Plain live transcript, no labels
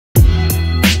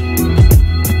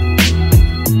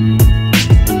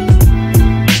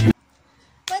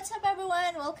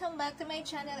my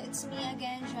channel. It's me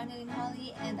again, Jonilover,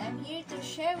 and I'm here to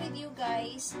share with you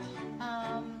guys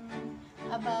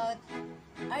about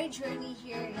our journey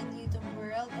here in YouTube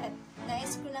world. At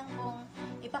nais ko lang pong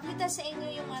ipakita sa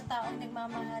inyo yung mga taong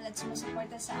nagmamahal at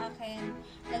sumusuporta sa akin,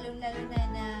 lalo-lalo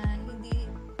na hindi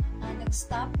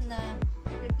nag-stop na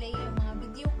replay yung mga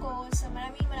video ko. So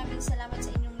maraming salamat sa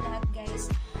inyong lahat, guys.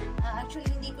 Actually,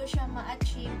 hindi ko siya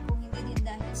ma-achieve kung hindi din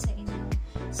dahil sa inyo.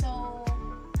 So,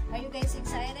 are you guys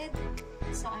excited?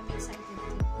 So, I'm excited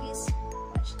too. Please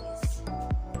watch this.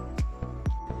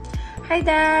 Hi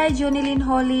Day!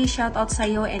 Jonilover, shoutout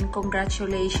sa'yo and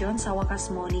congratulations. Sa wakas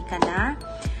money ka na.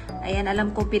 Ayan,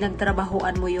 alam ko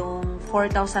pinagtrabahuan mo yung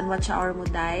 4,000 watch hour mo,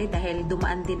 Day. Dahil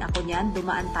dumaan din ako niyan.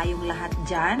 Dumaan tayong lahat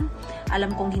dyan.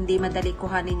 Alam kong hindi madali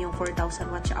kuhanin yung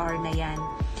 4,000 watch hour na yan.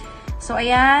 So,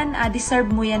 ayan, deserve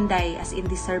mo yan, Day. As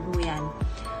in, deserve mo yan.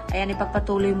 Ayan,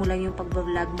 ipagpatuloy mo lang yung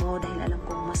pag-vlog mo dahil alam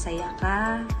kong masaya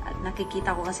ka. At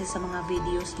nakikita ko kasi sa mga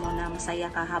videos mo na masaya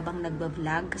ka habang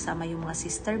nagba-vlog kasama yung mga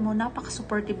sister mo.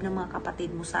 Napaka-supportive ng mga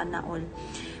kapatid mo. Sana all.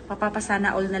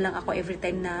 Papapasana all na lang ako every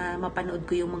time na mapanood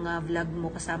ko yung mga vlog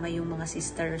mo kasama yung mga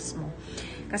sisters mo.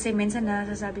 Kasi minsan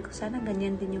nasasabi ko, sana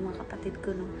ganyan din yung mga kapatid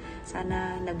ko. No?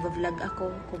 Sana nagba-vlog ako,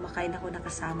 kumakain ako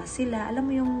nakasama sila. Alam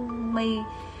mo yung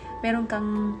meron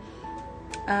kang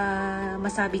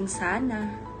masabing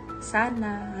sana,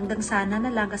 hanggang sana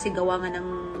na lang kasi gawa nga ng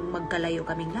magkalayo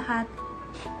kaming lahat.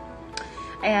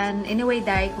 Ayan, anyway,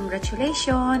 Day,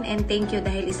 congratulations and thank you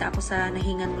dahil isa ako sa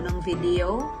nahingan mo ng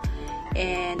video.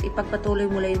 And ipagpatuloy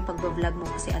mo lang yung pagbablog mo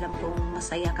kasi alam kong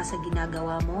masaya ka sa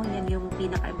ginagawa mo. Yan yung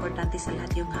pinaka-importante sa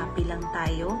lahat, yung happy lang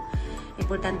tayo.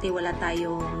 Importante wala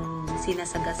tayong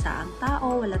sinasagasaang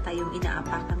tao, wala tayong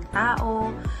inaapakang tao.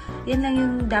 Yan lang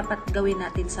yung dapat gawin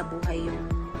natin sa buhay, yung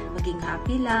maging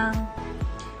happy lang.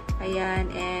 Ayan,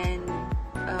 and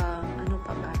ano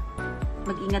pa ba?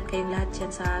 Mag-ingat kayong lahat dyan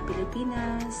sa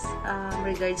Pilipinas.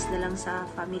 Regards na lang sa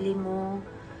family mo.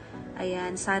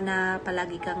 Ayan, sana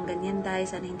palagi kang ganyan, Day.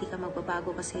 Sana hindi ka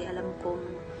magbabago kasi alam kong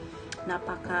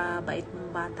napakabait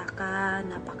mong bata ka,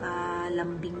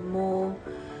 napakalambing mo,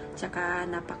 tsaka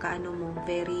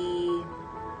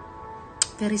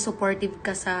very supportive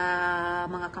ka sa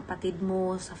mga kapatid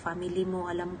mo, sa family mo.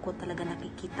 Alam ko talaga,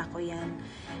 nakikita ko yan.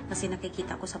 Kasi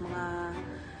nakikita ko sa mga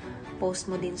post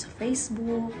mo din sa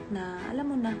Facebook na alam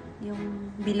mo na,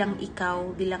 yung bilang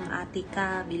ikaw, bilang ate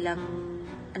ka, bilang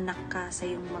anak ka sa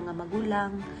iyong mga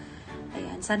magulang.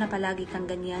 Ayan, sana palagi kang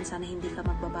ganyan, sana hindi ka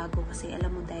magbabago kasi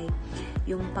alam mo, Day,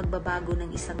 yung pagbabago ng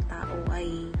isang tao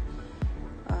ay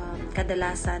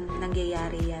kadalasan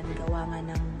nangyayari yan gawa nga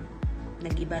ng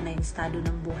nag-iba na yung estado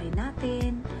ng buhay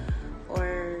natin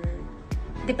or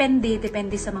depende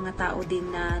sa mga tao din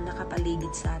na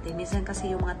nakapaligid sa atin. Minsan kasi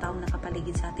yung mga taong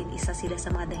nakapaligid sa atin, isa sila sa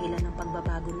mga dahilan ng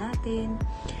pagbabago natin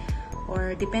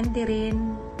or depende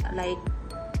rin like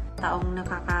taong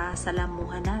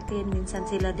nakakasalamuhan natin. Minsan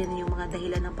sila din yung mga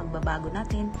dahilan ng pagbabago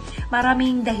natin.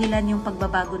 Maraming dahilan yung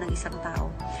pagbabago ng isang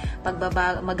tao.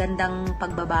 Magandang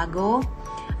pagbabago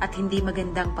at hindi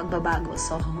magandang pagbabago.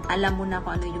 So, alam mo na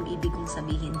kung ano yung ibig kong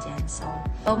sabihin dyan. So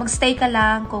mag-stay ka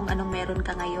lang kung anong meron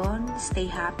ka ngayon. Stay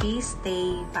happy,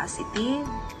 stay positive,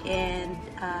 and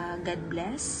God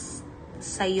bless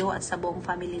sa'yo at sa buong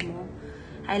family mo.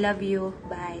 I love you.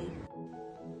 Bye.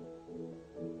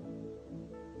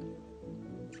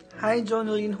 Hi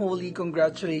Jonilover,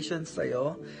 congratulations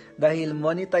sa'yo dahil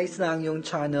monetize na ang iyong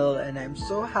channel and I'm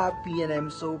so happy and I'm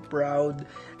so proud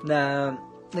na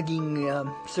naging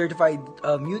certified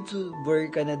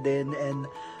YouTuber ka na din and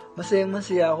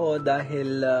masayang-masaya ako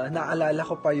dahil naalala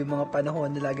ko pa yung mga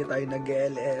panahon na lagi tayo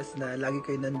nag-LS, na lagi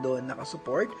kayo nandun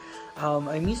nakasupport.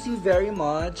 I miss you very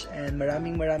much and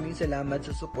maraming salamat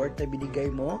sa support na binigay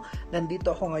mo.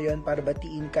 Nandito ako ngayon para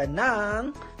batiin ka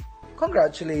ng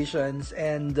congratulations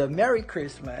and Merry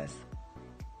Christmas!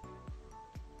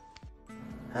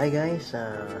 Hi guys,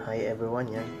 hi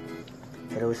everyone yan.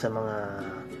 Hello sa mga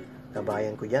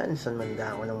kabayan ko dyan, saan man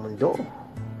dako ng mundo.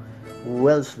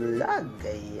 Wells Vlog,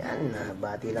 ayan,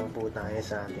 bati lang po tayo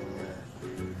sa ating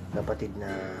kapatid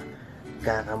na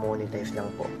kaka-monetize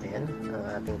lang po. Ayan, ang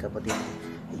ating kapatid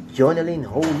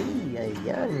Jonilover,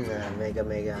 ayan,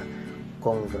 mega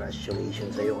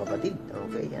congratulations sa iyo, kapatid.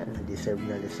 Okay, yan, deserve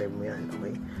mo yan.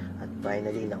 Okay, at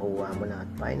finally nakuha mo na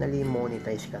at finally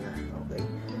monetize ka na. Okay,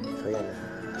 so yan,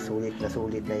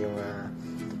 sulit na yung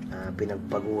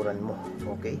pinagpaguran mo,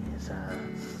 okay, sa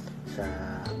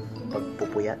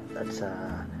pagpupuyat at sa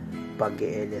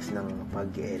pag-ELS ng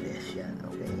pag-ELS yan.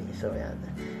 Okay, so yan,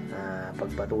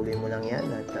 pagpatuloy mo lang yan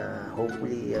at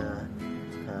hopefully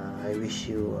I wish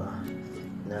you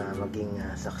na maging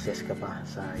success ka pa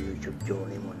sa YouTube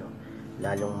journey mo, no?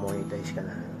 lalong monetize ka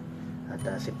na. At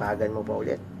sipagan mo pa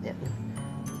ulit. Yan.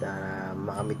 Para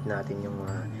makamit natin yung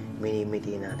mga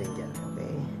minimiti natin dyan.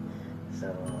 Okay? So,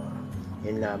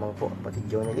 yun lamang po, kapatid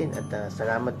Jonilyn. At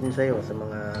salamat din sa iyo sa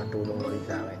mga tulong mo rin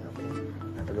sa akin. Okay?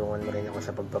 Natulungan mo rin ako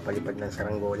sa pagpapalipad ng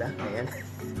saranggola. Ayan.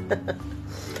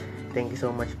 Thank you so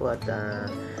much po. At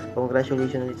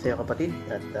congratulations ulit sa iyo, kapatid.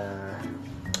 At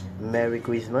Merry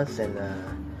Christmas and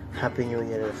Happy New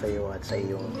Year sa iyo at sa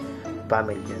iyong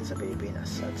family dyan sa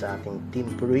Pilipinas. At sa ating Team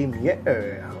Premier.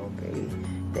 Okay.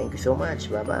 Thank you so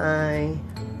much. Bye-bye.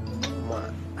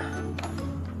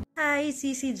 Hi,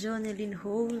 Sisi Jonilyn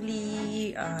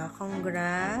Holy.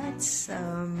 Congrats.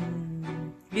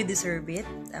 You deserve it.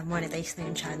 Monetize na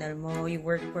yung channel mo. You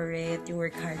work for it. You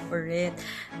work hard for it.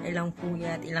 Ilang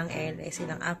puyat, ilang LS,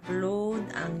 ilang upload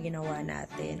ang ginawa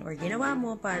natin or ginawa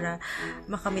mo para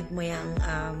makamit mo yung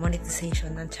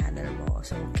monetization ng channel mo.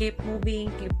 So, keep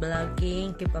moving, keep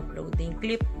vlogging, keep uploading,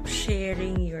 keep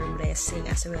sharing your blessing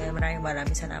as well.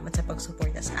 Maraming salamat sa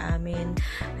pagsuporta sa amin.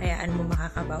 Hayaan mo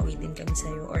makakabawi din kami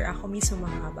sa'yo or ako mismo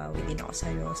makakabawi din ako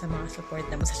sa'yo sa mga support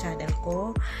mo sa channel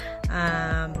ko.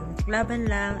 Laban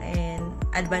lang and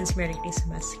advance Merry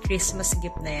Christmas. Christmas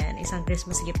gift na yan. Isang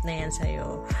Christmas gift na yan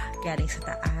sa'yo galing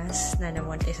sa taas na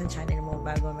namonetize ang channel mo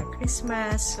bago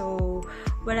mag-Christmas. So,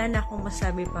 wala na akong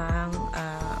masabi pang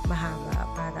mahaba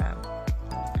para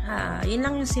yun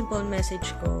lang yung simple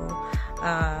message ko.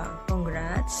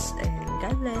 Congrats and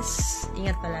God bless.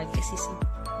 Ingat palagi, Sisi.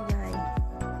 Bye.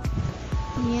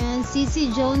 Yan,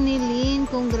 Sisi Jonilyn,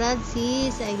 congrats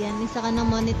sis. Ayan, isa ka na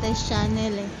monetize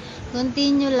channel eh.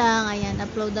 Continue lang, ayan,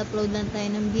 upload lang tayo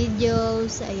ng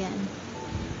videos, ayan.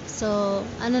 So,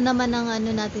 ano naman ang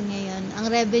ano natin ngayon? Ang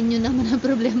revenue naman ang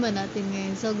problema natin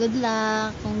ngayon. So, good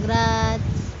luck,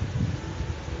 congrats.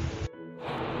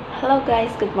 Hello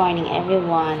guys, good morning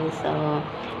everyone. So,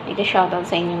 mega shoutout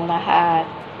sa inyong lahat.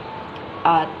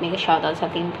 At mega shoutout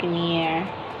sa Team Premier.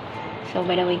 So,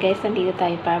 by the way guys, nandito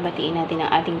tayo para batiin natin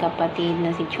ang ating kapatid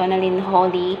na si Jonilover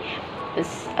Holy.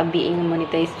 Being a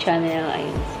monetized channel.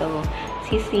 Ayun. So,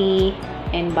 Sisi.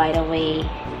 And by the way,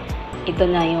 ito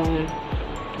na yung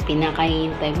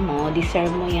pinakahintay mo.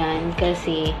 Deserve mo yan.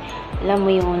 Kasi, alam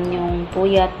mo yun, yung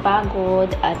puyat,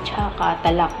 pagod, at saka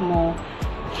talak mo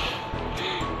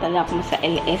sa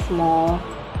LS mo.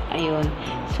 Ayun.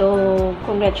 So,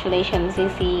 congratulations,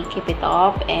 Sisi. Keep it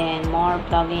up. And more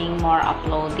vlogging, more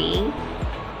uploading.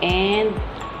 And,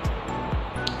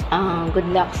 good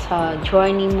luck sa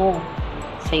journey mo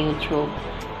sa YouTube.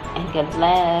 And God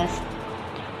bless.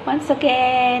 Once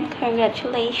again,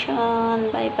 congratulations.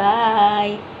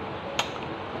 Bye-bye.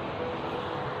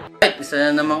 Right,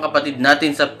 isa na naman kapatid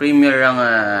natin sa Premier ang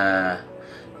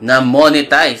na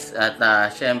monetize. At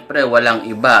syempre, walang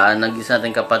iba. Nag-isa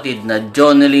natin kapatid na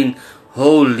Jonilover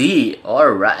Holy.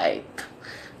 Alright.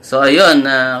 So, ayun,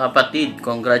 kapatid,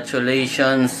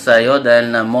 congratulations sa'yo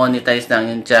dahil na monetize na ang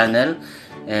iyong channel.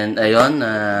 And ayun,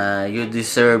 you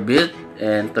deserve it.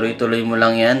 And tuloy-tuloy mo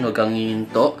lang yan. Huwag kang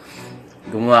hihinto.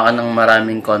 Gumawa ka ng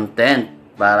maraming content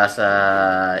para sa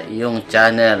iyong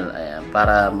channel. Ayan,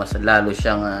 para mas lalo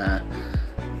siyang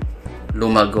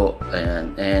lumago.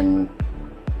 Ayan. And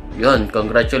yun,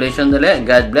 congratulations ulit.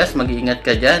 God bless. Mag-iingat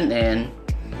ka dyan. And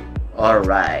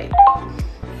alright.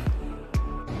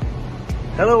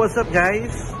 Hello, what's up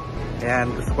guys?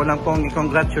 Ayan, gusto ko lang pong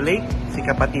i-congratulate si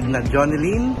kapatid na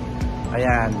Jonilover.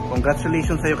 Ayan,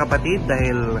 congratulations sa iyo kapatid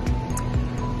dahil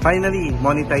finally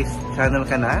monetized channel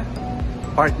ka na.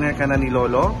 Partner ka na ni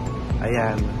Lolo.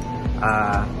 Ayan,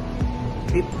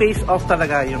 it pays off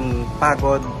talaga yung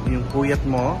pagod, yung puyat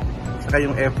mo, saka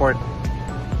yung effort.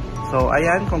 So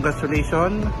ayan,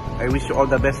 congratulations. I wish you all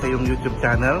the best sa yung YouTube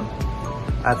channel.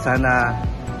 At sana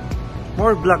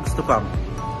more vlogs to come.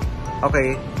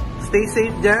 Okay, stay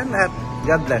safe dyan at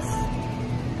God bless.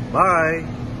 Bye!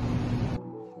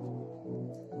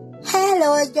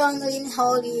 Hello, Jonilover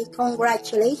Holy.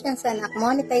 Congratulations anak,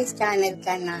 monetize channel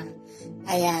ka na.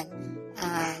 Ayan,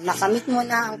 nakamit mo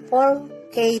na ang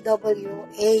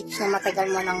 4KWH na matagal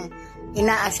mo nang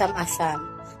inaasam-asam.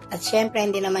 At syempre,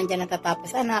 hindi naman dyan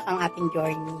natatapos anak ang ating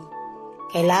journey.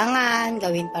 Kailangan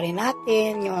gawin pa rin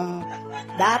natin yung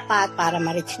dapat para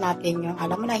ma-reach natin yung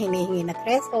alam mo na hinihingi na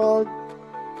threshold.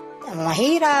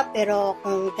 Mahirap, pero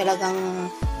kung talagang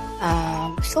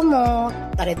gusto mo,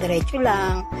 pare-diretso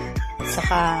lang.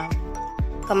 Saka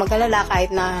mag-alala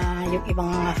kahit na yung ibang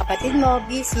mga kapatid mo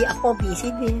busy, ako busy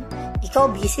din,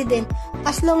 ikaw busy din.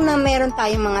 As long na meron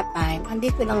tayong mga time,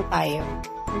 andito lang tayo.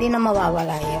 Hindi na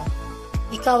mawawala yun.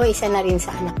 Ikaw ay isa na rin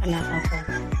sa anak-anakan ko.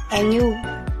 And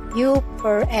you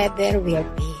forever will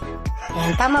be.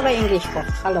 Yan, tama ba English ko?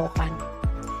 Kalokan.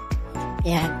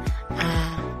 Yan.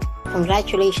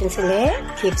 Congratulations ulit.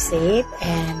 Keep safe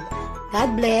and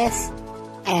God bless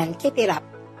and keep it up.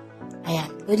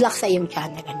 Ayan. Good luck sa iyong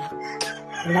channel, anak.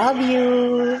 Love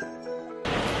you.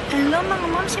 Hello mga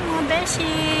moms, mga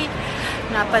beshi.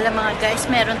 Nga pala mga guys,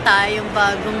 meron tayong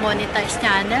bagong monetized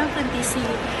channel, kundi si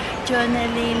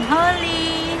Jonilover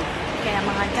Fam. Kaya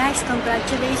mga guys,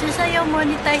 congratulations sa iyo,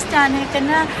 monetized channel ka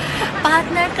na.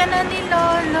 Partner ka na ni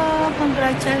Lolo.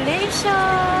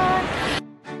 Congratulations!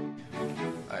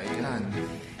 Ayan.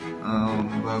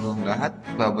 Bagong lahat,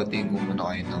 babatiin ko muna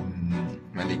kayo ng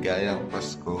maligayang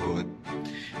Pasko at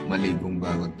maligong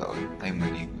bagong taon. Ay,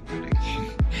 maligong tuloy.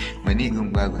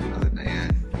 Maligong bagong taon. Ayan.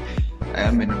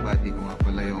 Ayan, binabati ko nga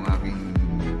pala yung aking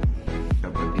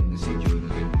kapatid na si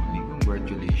Jonilover.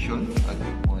 Congratulations at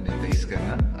monetize ka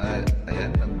na.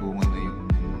 Ayan, nagbunga na yung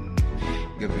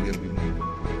gabi-gabi mong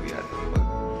pagpupuyat,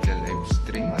 pag-live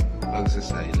stream at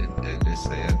pag-silent LS.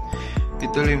 Ayan.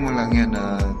 Ituloy mo lang yan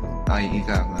na ay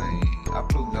ika nga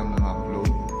upload lang ng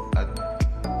upload at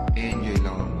enjoy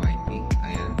lang ang mighty.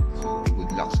 Ayan. So,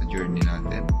 good luck sa journey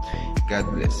natin. God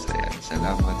bless. Ayan.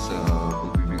 Salamat sa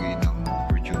pagbibigay ng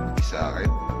opportunity sa akin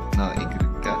na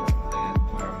i-greet ka. Ayan.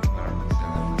 Maraming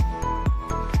salamat.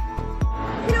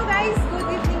 Hello guys! Good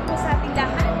evening po sa ating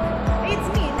lahat. It's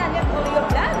me, Jonilover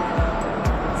Fam.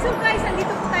 So guys,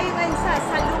 andito po tayo ngayon sa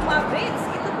Saluma Bridge.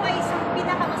 Ito po ay isang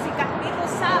pinakamusikak dito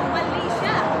sa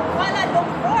Malaysia, Kuala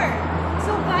Lumpur.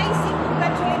 So guys,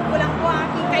 i-congratulate ko lang po ang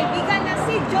aking kaibigan na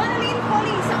si Jonilover Fam.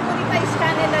 Isang monetized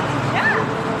channel na din siya.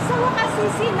 Sa wakas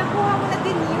sisi, nakuha mo na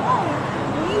din yung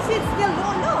message ni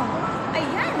Lolo.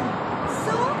 Ayan.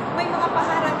 So, may mga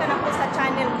paharap ka na po sa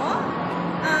channel mo.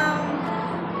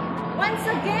 Once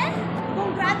again,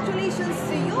 congratulations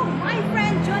to you, my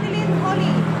friend Jonilover Fam.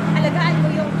 Alagaan mo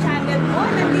yung channel mo.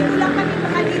 Nandito lang kami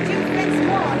mga legit friends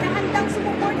mo na handang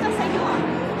sumuporta sa iyo.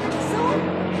 So,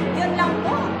 yun lang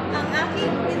po ang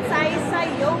aking mensahe sa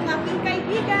iyo, aking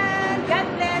kaibigan. God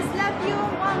bless. Love you,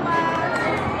 Mama.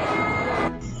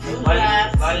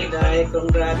 Balik dahil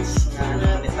congrats na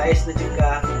monetize na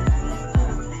juga.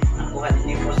 Nakuha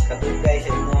ni mo sa katugay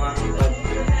sa imuhang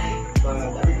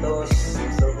pag-antos.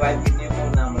 Survive din mo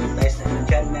na monetize na yung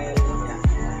channel.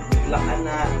 Good luck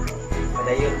anak.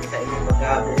 Padayon sa inyong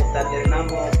pag-aabutan din na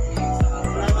mo.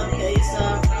 Salamat kayo sa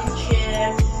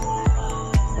friendship.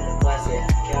 Ano ba si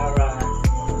Kiara?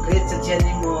 Great sa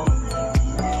channel mo.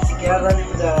 Si Kiara ni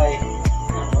mo dahil.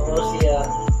 Oo siya.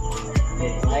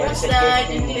 Basta,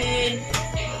 Dinglin.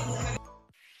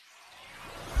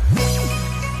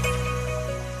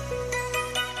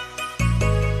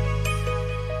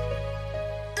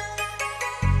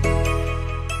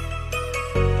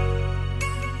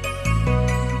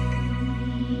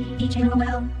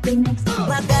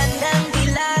 Magandang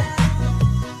dilat,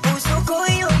 puso ko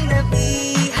yung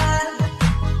nabihan.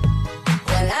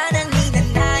 Wala nang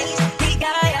ninanais, di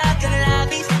kaya kang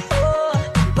labis. Oh,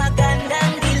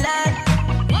 magandang dilat.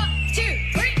 1,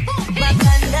 2, 3, 4.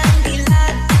 Magandang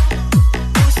dilat,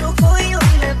 puso ko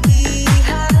yung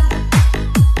nabihan.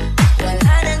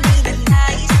 Wala nang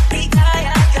ninanais, di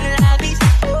kaya kang labis.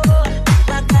 Oh,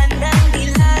 magandang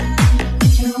dilat.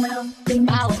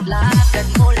 Bawat lakad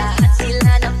mo, lahat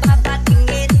sila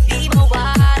napapatingin. Di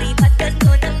mawari, ba't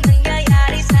ganun ang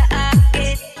nangyayari sa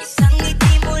akin? Isang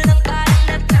ngiti mo lang parang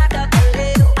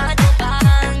nagkakabaliw. Ano ba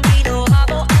ang ginawa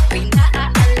mo?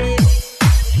 Pinaaliw.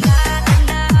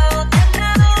 Tanaw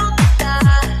ka,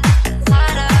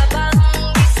 para bang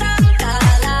isang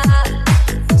tala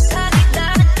sa gitna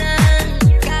ng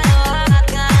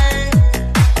kalawakan.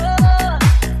 Oh,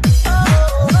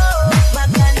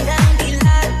 magandang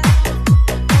dilat,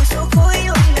 puso ko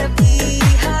yung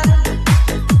nabihan.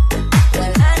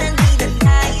 Wala nang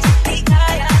ninanais, di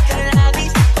kaya kang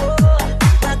labis. Oh,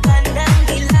 magandang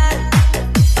dilat.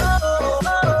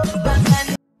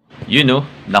 You know,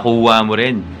 nakuha mo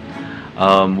rin.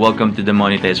 Welcome to the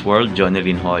monetized world,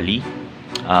 Jonilover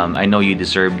Fam. I know you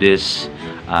deserve this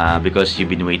because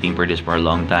you've been waiting for this for a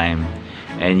long time.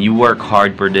 And you work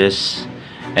hard for this.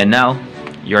 And now,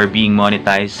 you're being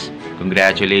monetized.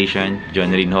 Congratulations,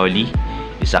 Jonilover Fam.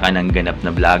 Isa ka ng ganap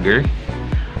na vlogger.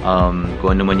 Kung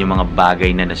ano man yung mga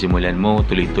bagay na nasimulan mo,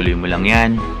 tuloy-tuloy mo lang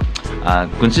yan.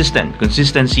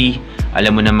 Consistency,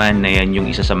 alam mo naman na yan yung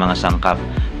isa sa mga sangkap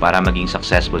para maging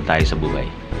successful tayo sa buhay.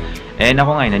 And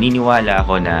ako nga, naniniwala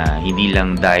ako na hindi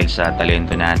lang dahil sa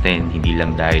talento natin, hindi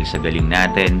lang dahil sa galing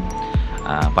natin,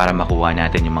 para makuha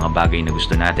natin yung mga bagay na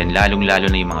gusto natin, lalong-lalo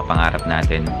na yung mga pangarap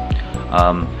natin.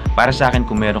 Para sa akin,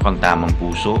 kung meron kang tamang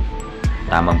puso,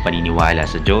 tamang paniniwala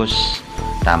sa Diyos,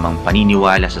 tamang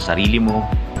paniniwala sa sarili mo,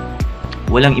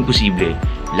 walang imposible,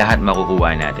 lahat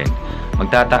makukuha natin.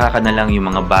 Magtataka ka na lang yung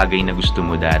mga bagay na gusto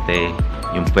mo dati,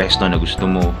 yung pwesto na gusto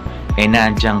mo,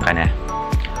 nandiyan ka na.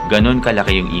 Ganon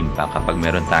kalaki yung impact kapag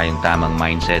meron tayong tamang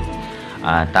mindset,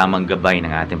 tamang gabay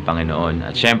ng ating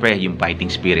Panginoon, at syempre yung fighting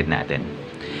spirit natin.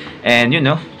 And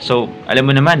so alam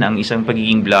mo naman, ang isang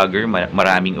pagiging vlogger,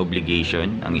 maraming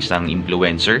obligation. Ang isang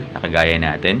influencer na kagaya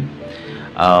natin,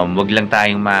 wag lang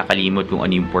tayong makakalimot kung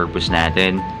ano yung purpose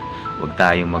natin. Wag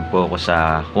tayong mag-focus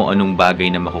sa kung anong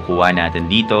bagay na makukuha natin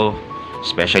dito,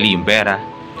 especially yung pera.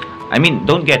 I mean,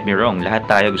 don't get me wrong, lahat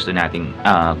tayo gusto nating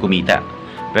kumita.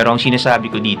 Pero ang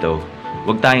sinasabi ko dito,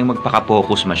 wag tayong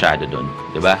magpaka-focus masyado doon,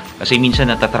 'di ba? Kasi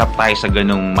minsan natatrap tayo sa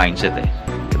ganung mindset eh.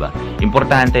 Diba?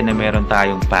 Importante na meron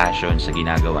tayong passion sa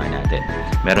ginagawa natin.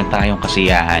 Meron tayong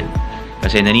kasiyahan.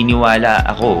 Kasi naniniwala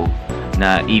ako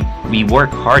na if we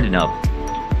work hard enough,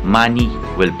 money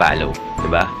will follow.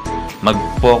 Diba?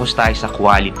 Mag-focus tayo sa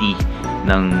quality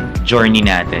ng journey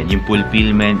natin. Yung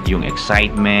fulfillment, yung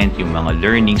excitement, yung mga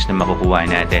learnings na makukuha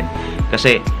natin.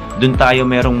 Kasi dun tayo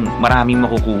merong maraming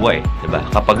makukuha eh. Diba?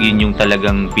 Kapag yun yung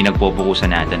talagang pinagpopokusan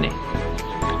natin eh.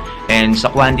 And sa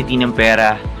quantity ng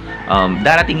pera,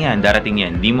 darating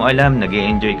yan. Di mo alam,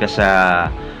 nag-e-enjoy ka sa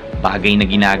bagay na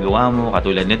ginagawa mo,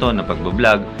 katulad nito na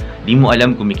pagbablog, di mo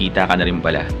alam kumikita ka na rin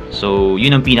pala. So,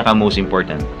 yun ang pinaka-most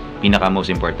important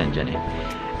dyan eh.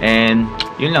 And,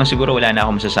 yun lang, siguro wala na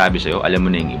akong masasabi sa'yo, alam mo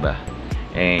na yung iba.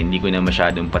 And, hindi ko na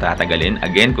masyadong patatagalin.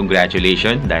 Again,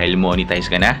 congratulations, dahil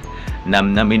monetize ka na.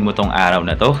 Namnamin mo tong araw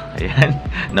na to. Ayan,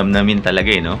 namnamin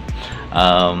talaga eh, no?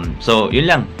 So,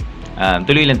 yun lang.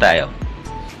 Tuloy lang tayo.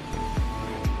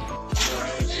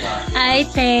 Ay,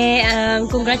 te,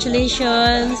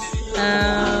 congratulations.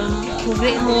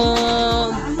 Kugri mo,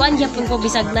 kuan yapon ko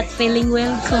bisag not feeling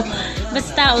well ko.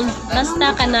 Basta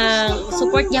ka na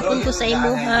support yapon ko sa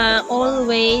imo ha,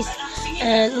 always.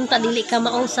 And unta dili ka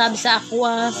mausab sa ako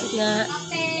nga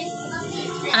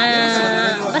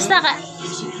basta ka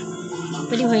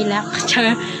pwede mo hilak.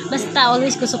 Basta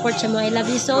always ko support siya mo. I love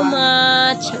you so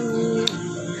much.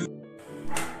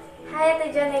 Hi,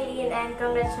 ito Jonilover and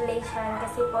congratulations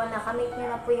kasi po nakamit nyo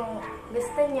na po yung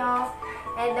gusto nyo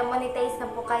and na-monetize na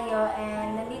po kayo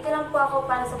and nandito lang po ako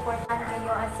para supportan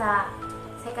kayo as a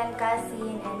second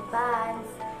cousin and fans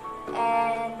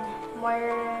and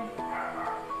more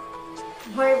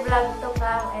vlog to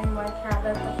come and more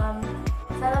travel to come.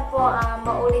 Sana po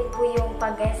maulit po yung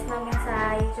pag-guest namin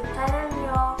sa YouTube channel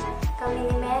nyo, kami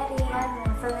ni Mary,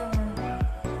 sana yun.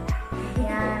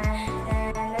 Yan.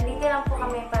 And nandito lang po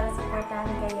kami para supportan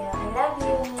kayo. I love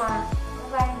you, ma.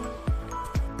 Bye-bye.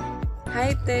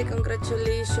 Hi, te.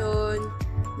 Congratulations.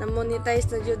 Na-monetize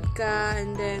na jud ka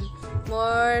and then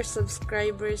more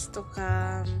subscribers to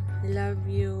come. I love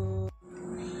you.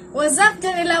 What's up,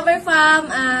 Jonilover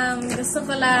Fam? Gusto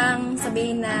ko lang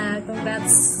sabihin na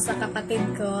congrats sa kapatid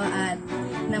ko at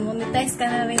na-monetize ka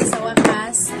na rin sa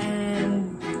wakas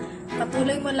and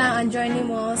patuloy mo lang ang journey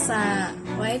mo sa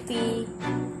YT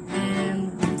and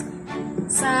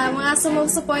sa mga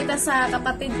sumusuporta sa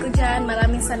kapatid ko dyan,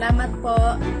 maraming salamat po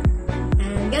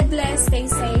and God bless,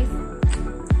 stay safe.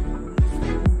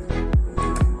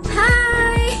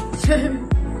 Hi!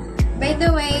 By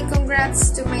the way, congrats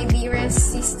to my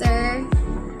dearest sister,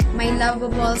 my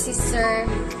lovable sister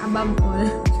above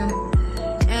all.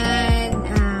 And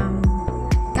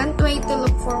can't wait to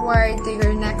look forward to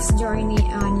your next journey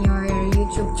on your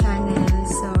YouTube channel.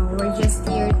 So we're just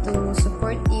here